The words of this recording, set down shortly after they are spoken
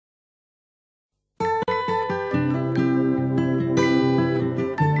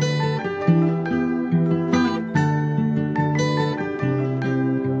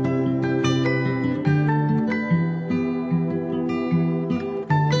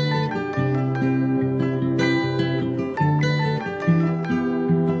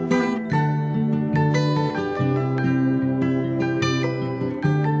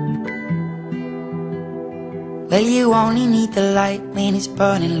Well, you only need the light when it's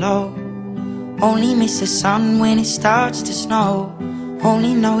burning low. Only miss the sun when it starts to snow.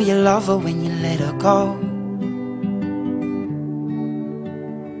 Only know you love her when you let her go.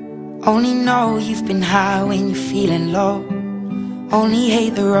 Only know you've been high when you're feeling low. Only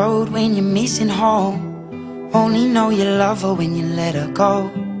hate the road when you're missing home. Only know you love her when you let her go.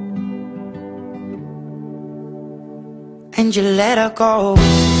 And you let her go.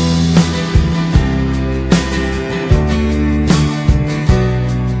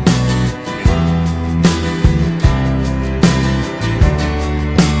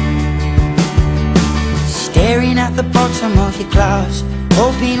 Staring at the bottom of your glass,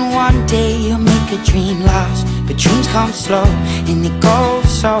 hoping one day you'll make a dream last. But dreams come slow and they go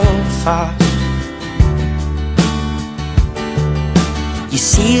so fast. You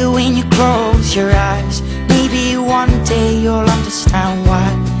see it when you close your eyes. Maybe one day you'll understand why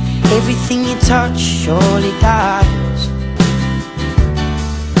everything you touch surely dies.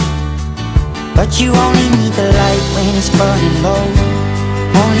 But you only need the light when it's burning low.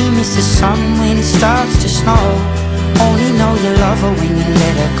 Only miss the sun when it starts to snow. Only know you love her when you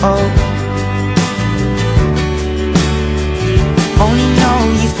let her go. Only know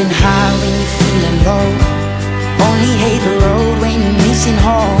you've been high when you're feeling low. Only hate the road when you're missing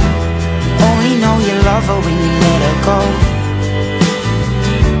home. Only know you love her when you let her go.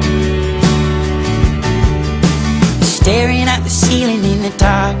 Staring at the ceiling in the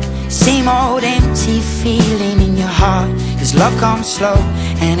dark, same old empty feeling in your heart. 'Cause love comes slow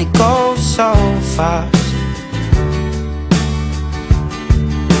and it goes so fast.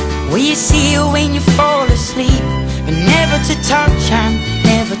 Well, you see it when you fall asleep, but never to touch and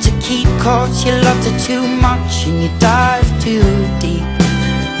never to keep. 'Cause you loved her too much and you dive too deep.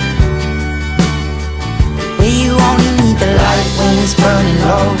 Well, you only need the light when it's burning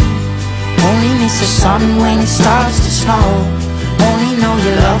low. Only miss the sun when it starts to snow. Only know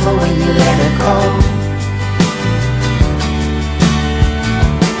you love her when you let her go.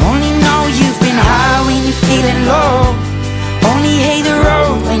 Only know you've been high when you're feeling low. Only hate the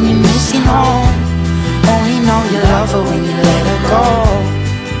road when you're missing home. Only know you love her when you let her go.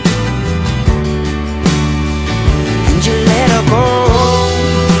 And you let her go.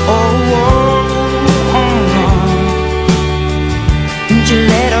 Oh, oh, oh, oh. And you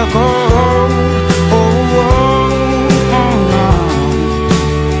let her go.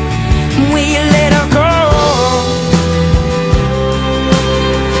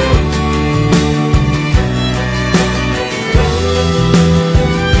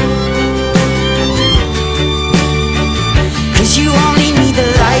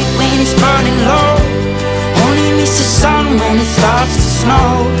 When it starts to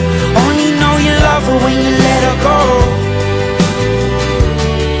snow, only know you love her when you let her go.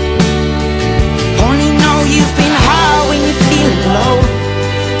 Only know you've been high when you're feeling low.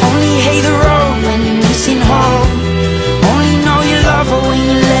 Only hate the road when you're missing home. Only know you love her when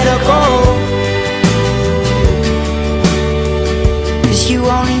you let her go. 'Cause you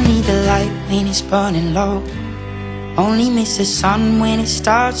only need the light when it's burning low. Only miss the sun when it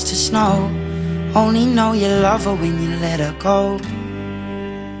starts to snow. Only know you love her when you let her go.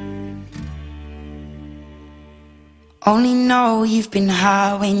 Only know you've been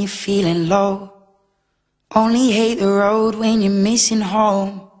high when you're feeling low. Only hate the road when you're missing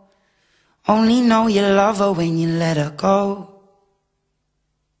home. Only know you love her when you let her go.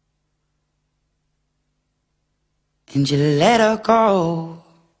 And you let her go.